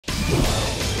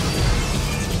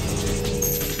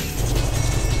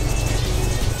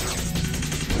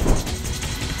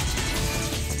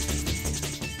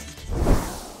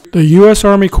The U.S.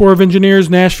 Army Corps of Engineers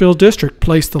Nashville District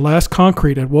placed the last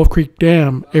concrete at Wolf Creek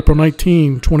Dam April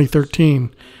 19,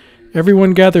 2013.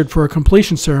 Everyone gathered for a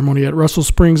completion ceremony at Russell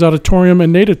Springs Auditorium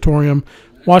and Natatorium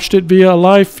watched it via a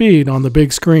live feed on the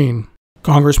big screen.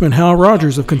 Congressman Hal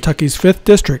Rogers of Kentucky's 5th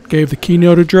District gave the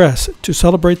keynote address to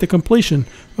celebrate the completion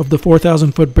of the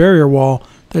 4,000-foot barrier wall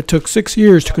that took 6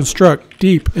 years to construct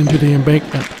deep into the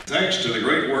embankment. Thanks to the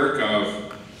great work of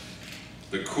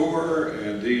the Corps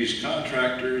and these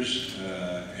contractors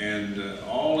and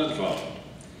all involved,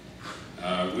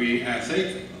 we, I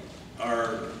think,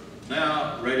 are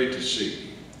now ready to see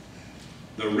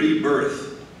the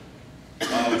rebirth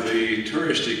of the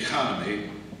tourist economy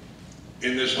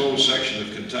in this whole section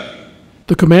of Kentucky.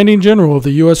 The Commanding General of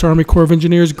the U.S. Army Corps of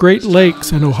Engineers Great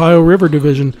Lakes and Ohio River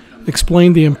Division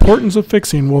explained the importance of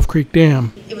fixing Wolf Creek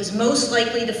Dam. It was most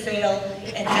likely to fail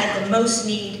and had the most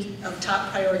need of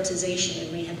top prioritization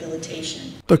and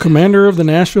rehabilitation. The commander of the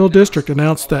Nashville District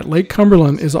announced that Lake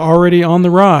Cumberland is already on the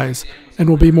rise and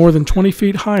will be more than 20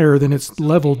 feet higher than its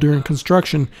level during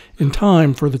construction in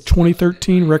time for the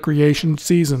 2013 recreation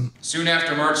season. Soon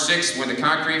after March 6th, when the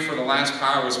concrete for the last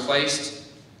pile was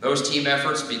placed, those team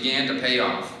efforts began to pay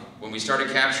off when we started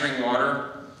capturing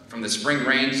water from the spring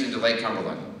rains into Lake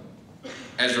Cumberland.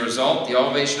 As a result, the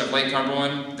elevation of Lake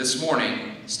Cumberland this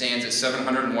morning stands at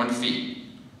 701 feet,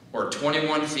 or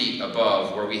 21 feet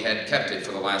above where we had kept it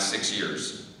for the last 6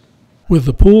 years. With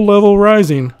the pool level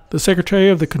rising, the Secretary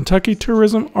of the Kentucky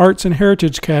Tourism, Arts, and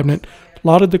Heritage Cabinet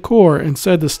lauded the Corps and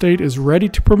said the state is ready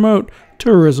to promote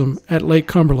tourism at Lake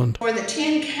Cumberland. For the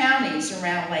 10 counties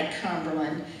around Lake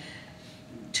Cumberland,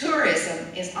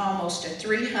 tourism is almost a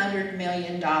 $300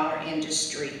 million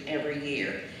industry every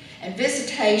year. And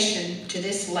visitation to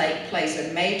this lake plays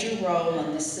a major role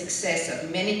in the success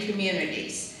of many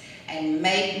communities. And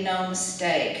make no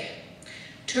mistake,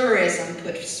 tourism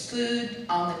puts food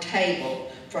on the table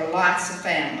for lots of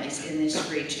families in this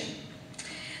region.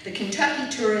 The Kentucky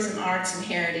Tourism, Arts, and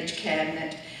Heritage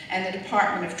Cabinet and the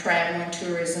Department of Travel and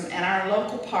Tourism and our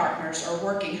local partners are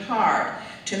working hard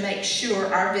to make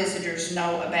sure our visitors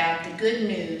know about the good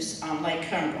news on Lake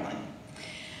Cumberland.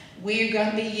 We are going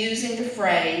to be using the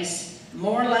phrase,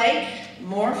 more lake,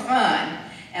 more fun,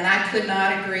 and I could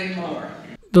not agree more.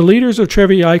 The leaders of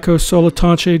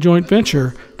Trevi-Ico-Solatanche joint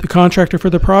venture, the contractor for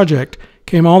the project,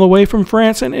 came all the way from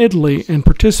France and Italy and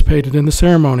participated in the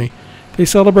ceremony. They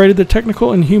celebrated the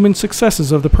technical and human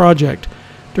successes of the project.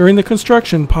 During the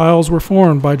construction, piles were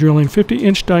formed by drilling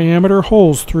 50-inch diameter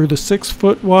holes through the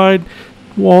 6-foot wide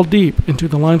wall deep into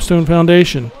the limestone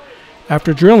foundation.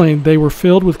 After drilling, they were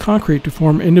filled with concrete to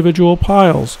form individual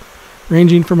piles.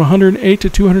 Ranging from 108 to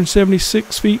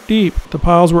 276 feet deep, the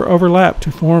piles were overlapped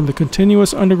to form the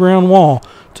continuous underground wall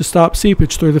to stop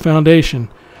seepage through the foundation.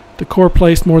 The Corps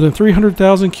placed more than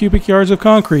 300,000 cubic yards of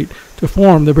concrete to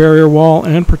form the barrier wall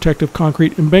and protective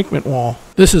concrete embankment wall.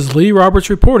 This is Lee Roberts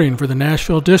reporting for the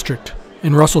Nashville District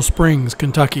in Russell Springs,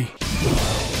 Kentucky.